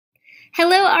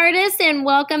Hello, artists, and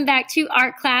welcome back to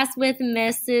Art Class with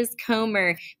Mrs.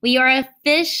 Comer. We are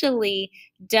officially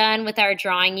done with our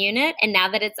drawing unit, and now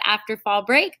that it's after fall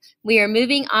break, we are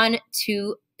moving on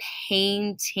to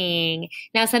painting.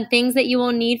 Now, some things that you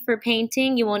will need for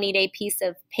painting: you will need a piece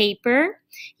of paper,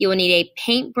 you will need a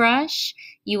paintbrush,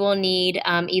 you will need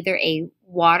either a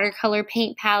watercolor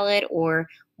paint palette or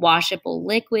washable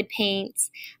liquid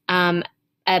paints, a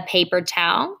paper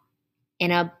towel, in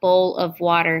a bowl of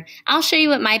water. I'll show you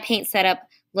what my paint setup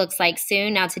looks like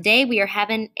soon. Now today we are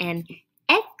having an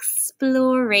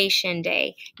exploration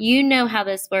day. You know how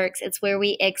this works. It's where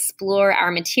we explore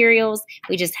our materials.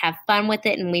 We just have fun with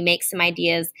it and we make some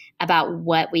ideas about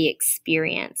what we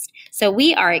experienced. So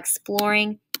we are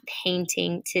exploring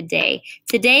painting today.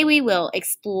 Today we will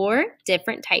explore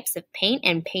different types of paint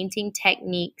and painting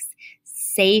techniques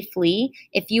safely.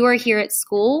 If you are here at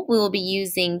school, we will be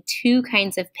using two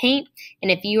kinds of paint, and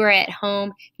if you are at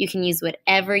home, you can use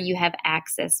whatever you have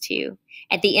access to.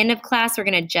 At the end of class, we're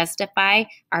going to justify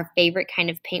our favorite kind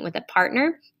of paint with a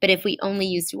partner, but if we only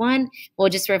used one, we'll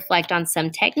just reflect on some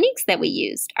techniques that we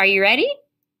used. Are you ready?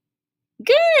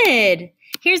 Good!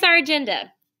 Here's our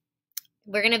agenda.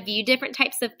 We're going to view different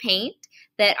types of paint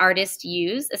that artists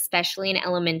use, especially in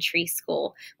elementary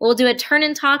school. We'll do a turn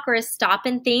and talk or a stop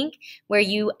and think where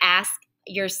you ask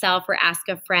yourself or ask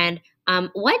a friend,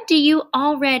 what do you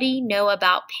already know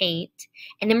about paint?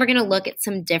 And then we're going to look at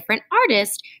some different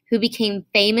artists who became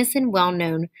famous and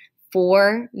well-known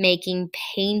for making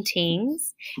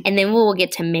paintings. And then we will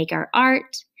get to make our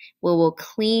art. We will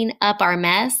clean up our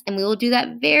mess, and we will do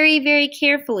that very, very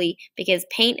carefully because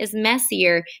paint is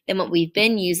messier than what we've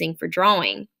been using for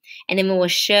drawing. And then we will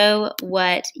show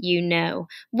what you know.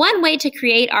 One way to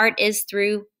create art is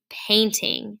through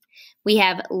painting. We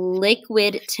have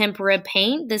liquid tempera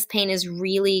paint. This paint is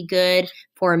really good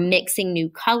for mixing new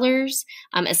colors,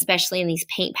 especially in these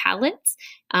paint palettes.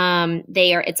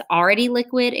 It's already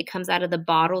liquid. It comes out of the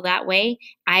bottle that way.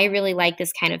 I really like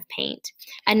this kind of paint.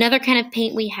 Another kind of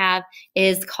paint we have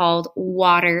is called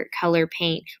watercolor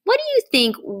paint. What do you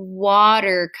think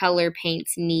watercolor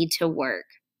paints need to work?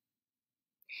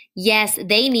 Yes,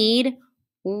 they need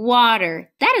water.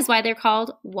 That is why they're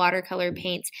called watercolor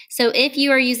paints. So if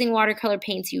you are using watercolor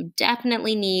paints, you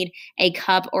definitely need a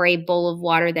cup or a bowl of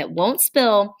water that won't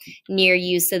spill near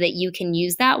you so that you can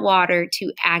use that water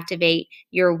to activate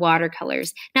your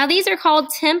watercolors. Now, these are called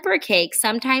temper cakes.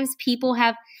 Sometimes people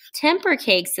have temper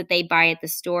cakes that they buy at the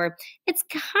store. It's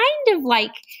kind of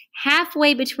like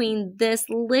halfway between this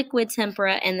liquid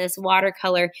tempera and this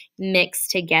watercolor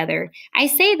mixed together. I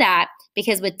say that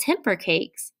because with temper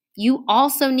cakes, you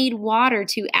also need water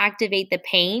to activate the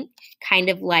paint, kind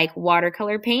of like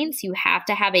watercolor paints. You have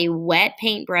to have a wet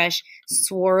paintbrush,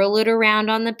 swirl it around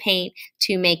on the paint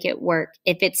to make it work.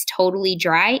 If it's totally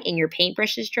dry and your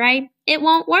paintbrush is dry, it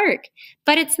won't work.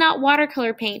 But it's not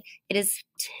watercolor paint, it is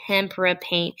tempera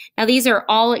paint. Now, these are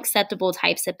all acceptable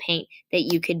types of paint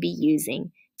that you could be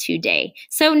using today.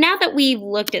 So now that we've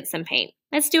looked at some paint,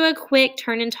 let's do a quick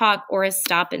turn and talk or a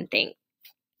stop and think.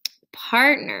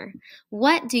 Partner,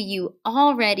 what do you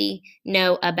already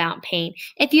know about paint?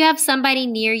 If you have somebody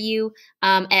near you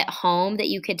at home that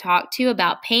you could talk to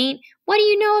about paint, what do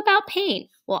you know about paint?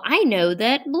 Well, I know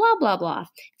that blah, blah, blah.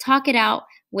 Talk it out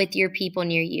with your people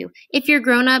near you. If your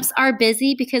grown-ups are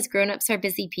busy, because grown-ups are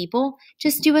busy people,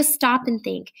 just do a stop and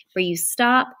think, where you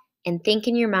stop and think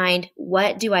in your mind,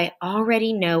 what do I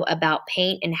already know about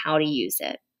paint and how to use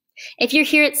it? If you're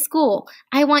here at school,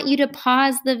 I want you to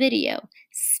pause the video,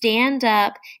 stand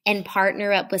up, and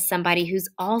partner up with somebody who's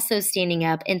also standing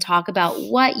up and talk about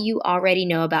what you already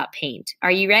know about paint. Are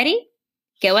you ready?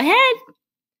 Go ahead.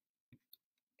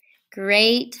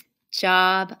 Great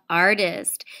job,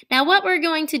 artist. Now, what we're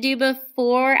going to do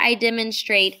before I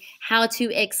demonstrate how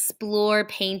to explore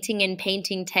painting and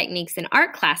painting techniques in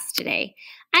art class today,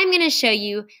 I'm going to show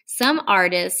you some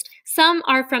artists. Some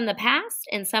are from the past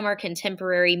and some are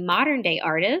contemporary modern day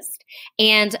artists.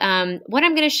 And what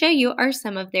I'm going to show you are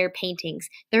some of their paintings.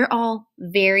 They're all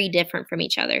very different from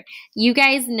each other. You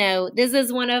guys know this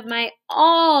is one of my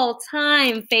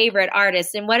all-time favorite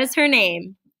artists. And what is her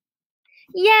name?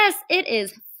 Yes, it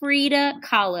is Frida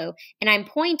Kahlo. And I'm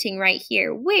pointing right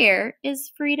here. Where is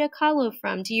Frida Kahlo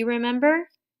from? Do you remember?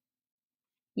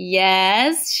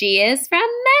 Yes, she is from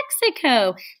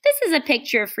Mexico. This is a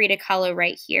picture of Frida Kahlo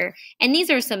right here. And these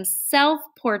are some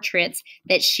self-portraits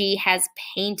that she has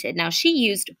painted. Now, she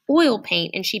used oil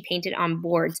paint and she painted on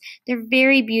boards. They're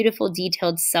very beautiful,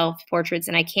 detailed self-portraits,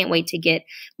 and I can't wait to get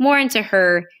more into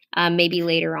her maybe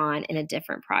later on in a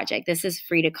different project. This is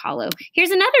Frida Kahlo.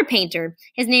 Here's another painter.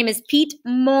 His name is Piet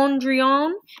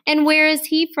Mondrian. And where is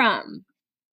he from?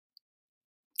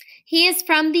 He is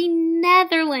from the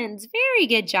Netherlands. Very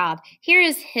good job. Here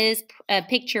is his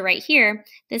picture right here.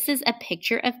 This is a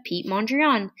picture of Piet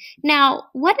Mondrian. Now,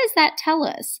 what does that tell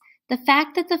us? The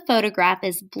fact that the photograph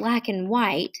is black and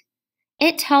white,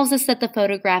 it tells us that the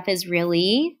photograph is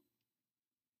really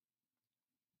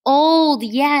old.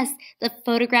 Yes, the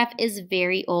photograph is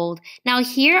very old. Now,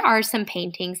 here are some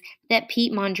paintings that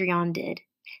Piet Mondrian did.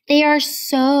 They are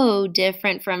so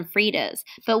different from Frida's,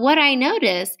 but what I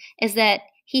notice is that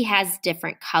he has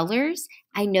different colors.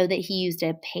 I know that he used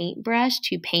a paintbrush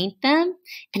to paint them,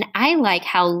 and I like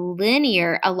how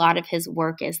linear a lot of his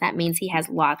work is. That means he has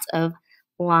lots of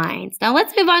lines. Now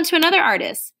let's move on to another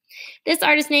artist. This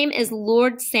artist's name is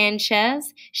Lourdes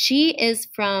Sanchez. She is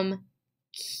from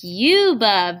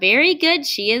Cuba. Very good.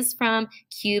 She is from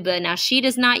Cuba. Now, she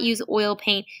does not use oil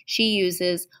paint. She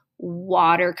uses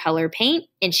watercolor paint,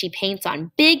 and she paints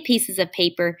on big pieces of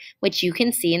paper, which you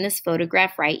can see in this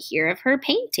photograph right here of her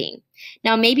painting.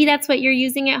 Now, maybe that's what you're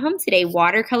using at home today,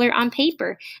 watercolor on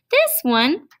paper. This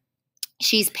one,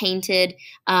 she's painted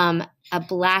a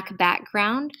black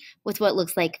background with what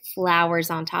looks like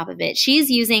flowers on top of it. She's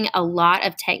using a lot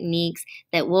of techniques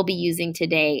that we'll be using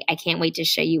today. I can't wait to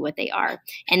show you what they are.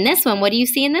 And this one, what do you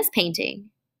see in this painting?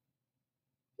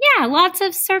 Yeah, lots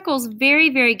of circles. Very,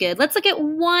 very good. Let's look at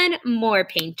one more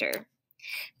painter.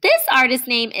 This artist's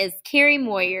name is Carrie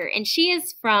Moyer, and she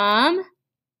is from...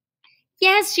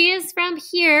 Yes, she is from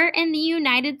here in the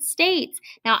United States.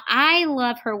 Now, I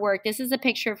love her work. This is a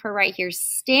picture of her right here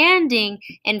standing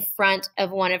in front of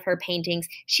one of her paintings.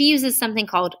 She uses something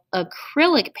called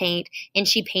acrylic paint, and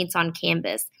she paints on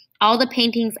canvas. All the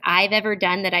paintings I've ever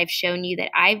done that I've shown you that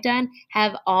I've done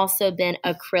have also been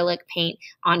acrylic paint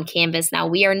on canvas. Now,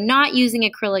 we are not using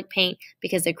acrylic paint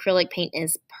because acrylic paint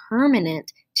is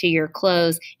permanent to your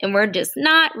clothes, and we're just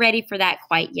not ready for that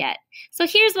quite yet. So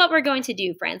here's what we're going to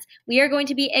do, friends. We are going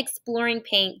to be exploring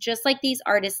paint just like these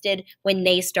artists did when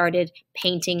they started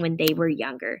painting when they were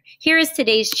younger. Here is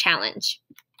today's challenge.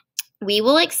 We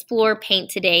will explore paint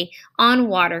today on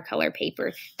watercolor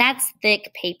paper. That's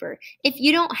thick paper. If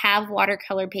you don't have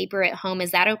watercolor paper at home,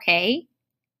 is that okay?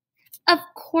 Of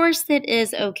course it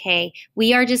is okay.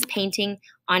 We are just painting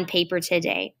on paper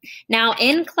today. Now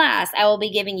in class, I will be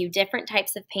giving you different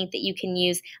types of paint that you can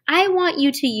use. I want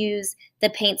you to use the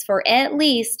paints for at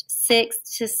least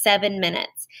 6 to 7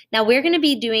 minutes. Now we're going to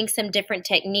be doing some different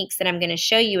techniques that I'm going to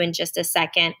show you in just a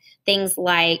second. Things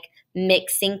like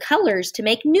mixing colors to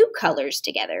make new colors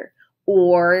together,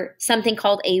 or something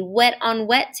called a wet on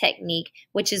wet technique,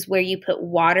 which is where you put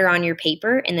water on your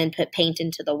paper and then put paint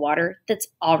into the water that's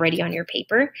already on your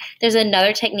paper. There's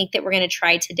another technique that we're going to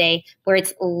try today where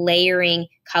it's layering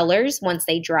colors once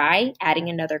they dry, adding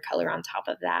another color on top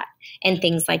of that, and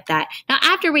things like that. Now,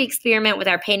 after we experiment with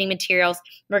our painting materials,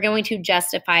 we're going to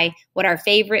justify what our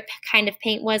favorite kind of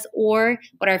paint was or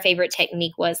what our favorite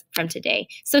technique was from today.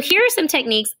 So here are some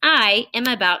techniques I am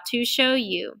about to show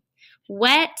you.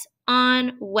 Wet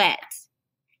on wet,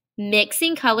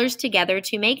 mixing colors together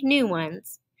to make new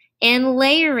ones, and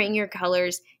layering your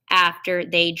colors after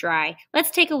they dry. Let's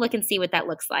take a look and see what that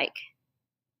looks like.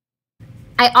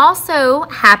 I also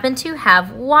happen to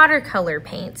have watercolor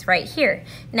paints right here.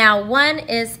 Now one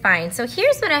is fine. So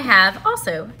here's what I have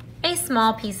also. A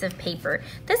small piece of paper.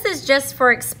 This is just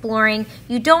for exploring.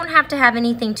 You don't have to have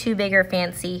anything too big or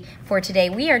fancy for today.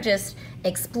 We are just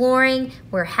exploring,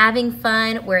 we're having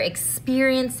fun, we're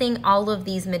experiencing all of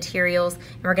these materials,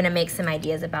 and we're gonna make some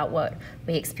ideas about what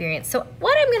we experience. So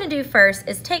what I'm gonna do first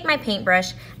is take my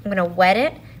paintbrush, I'm gonna wet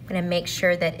it, I'm gonna make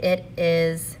sure that it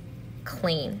is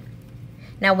clean.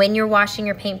 Now, when you're washing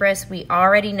your paintbrush, we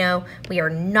already know we are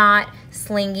not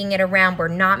slinging it around, we're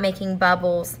not making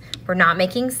bubbles, we're not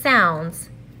making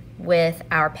sounds with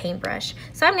our paintbrush.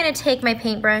 So I'm gonna take my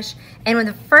paintbrush, and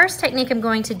the first technique I'm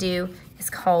going to do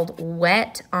is called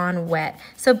wet on wet.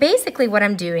 So basically what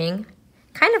I'm doing,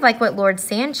 kind of like what Lourdes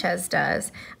Sanchez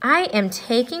does, I am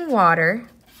taking water,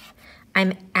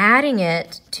 I'm adding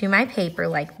it to my paper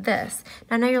like this.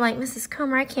 Now I know you're like, Mrs.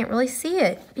 Comer, I can't really see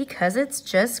it because it's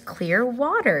just clear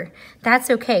water.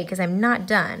 That's okay because I'm not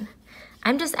done.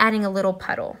 I'm just adding a little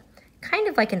puddle, kind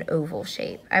of like an oval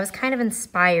shape. I was kind of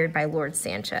inspired by Lourdes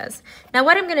Sanchez. Now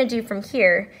what I'm gonna do from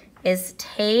here is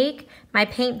take my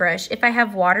paintbrush. If I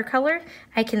have watercolor,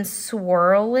 I can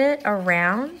swirl it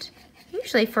around,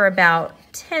 usually for about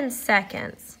 10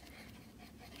 seconds,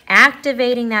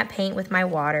 activating that paint with my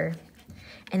water.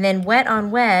 And then wet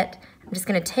on wet, I'm just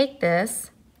gonna take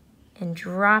this and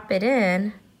drop it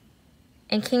in.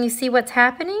 And can you see what's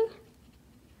happening?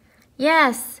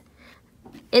 Yes,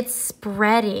 it's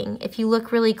spreading. If you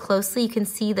look really closely, you can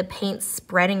see the paint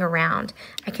spreading around.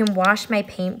 I can wash my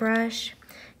paintbrush,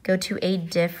 go to a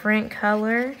different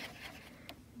color,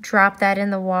 drop that in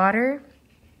the water,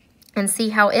 and see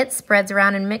how it spreads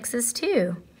around and mixes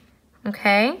too,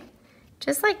 okay?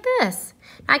 Just like this.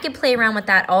 I can play around with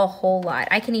that a whole lot.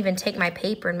 I can even take my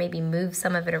paper and maybe move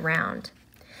some of it around.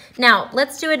 Now,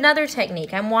 let's do another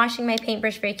technique. I'm washing my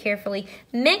paintbrush very carefully,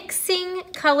 mixing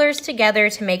colors together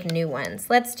to make new ones.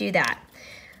 Let's do that.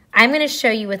 I'm gonna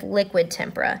show you with liquid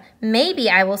tempera. Maybe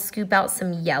I will scoop out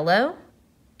some yellow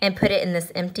and put it in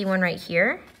this empty one right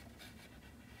here.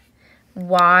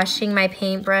 Washing my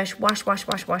paintbrush, wash, wash,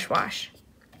 wash, wash, wash.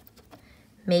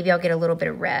 Maybe I'll get a little bit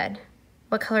of red.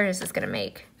 What color is this gonna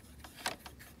make?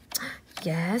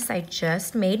 Yes, I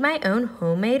just made my own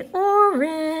homemade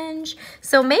orange.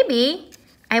 So maybe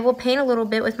I will paint a little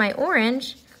bit with my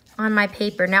orange on my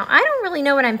paper. Now, I don't really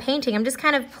know what I'm painting. I'm just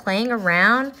kind of playing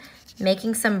around,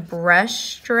 making some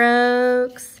brush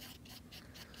strokes.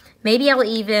 Maybe I'll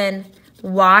even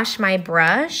wash my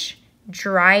brush,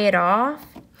 dry it off,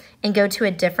 and go to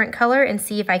a different color and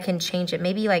see if I can change it.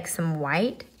 Maybe like some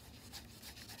white.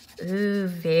 Ooh,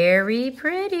 very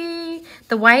pretty.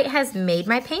 The white has made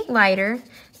my paint lighter.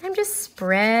 I'm just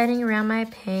spreading around my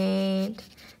paint.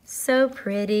 So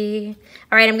pretty.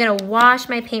 All right, I'm gonna wash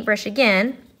my paintbrush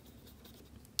again.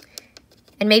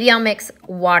 And maybe I'll mix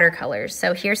watercolors.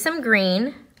 So here's some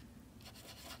green.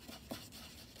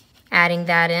 Adding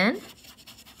that in.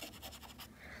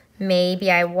 Maybe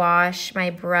I wash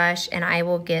my brush and I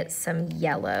will get some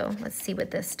yellow. Let's see what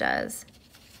this does.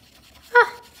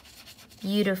 Ah,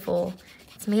 beautiful.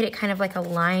 It's made it kind of like a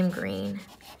lime green.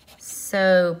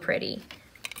 So pretty.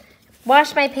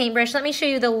 Wash my paintbrush. Let me show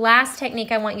you the last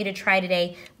technique I want you to try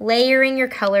today, layering your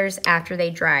colors after they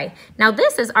dry. Now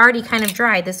this is already kind of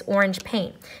dry, this orange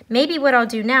paint. Maybe what I'll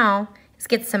do now is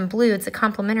get some blue. It's a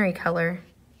complementary color.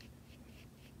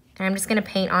 And I'm just gonna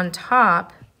paint on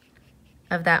top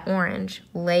of that orange,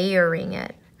 layering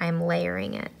it. I'm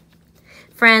layering it.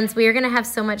 Friends, we are gonna have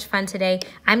so much fun today.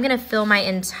 I'm gonna fill my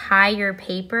entire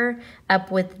paper up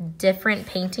with different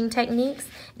painting techniques.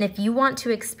 And if you want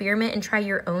to experiment and try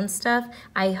your own stuff,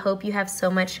 I hope you have so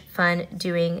much fun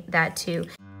doing that too.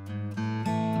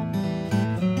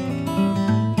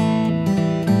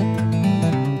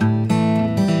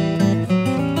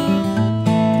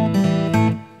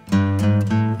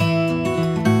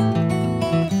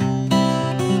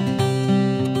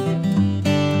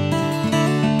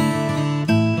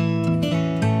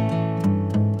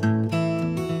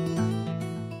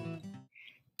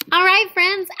 All right,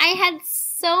 friends, I had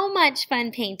so much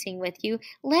fun painting with you.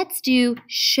 Let's do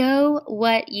show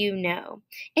what you know.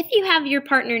 If you have your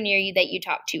partner near you that you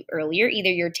talked to earlier, either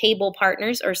your table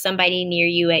partners or somebody near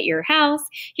you at your house,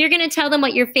 you're going to tell them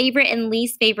what your favorite and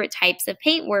least favorite types of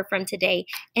paint were from today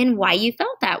and why you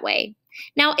felt that way.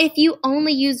 Now, if you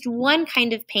only used one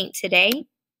kind of paint today,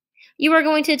 you are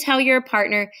going to tell your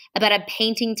partner about a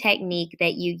painting technique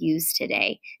that you used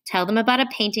today. Tell them about a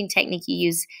painting technique you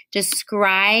used.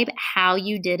 Describe how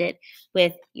you did it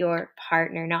with your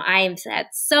partner. Now, I have had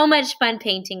so much fun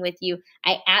painting with you.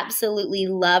 I absolutely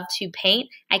love to paint.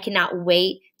 I cannot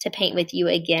wait to paint with you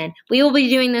again. We will be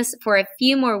doing this for a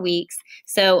few more weeks.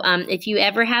 So if you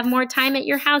ever have more time at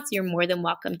your house, you're more than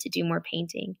welcome to do more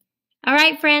painting. All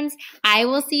right, friends, I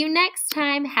will see you next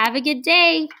time. Have a good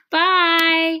day.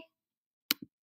 Bye.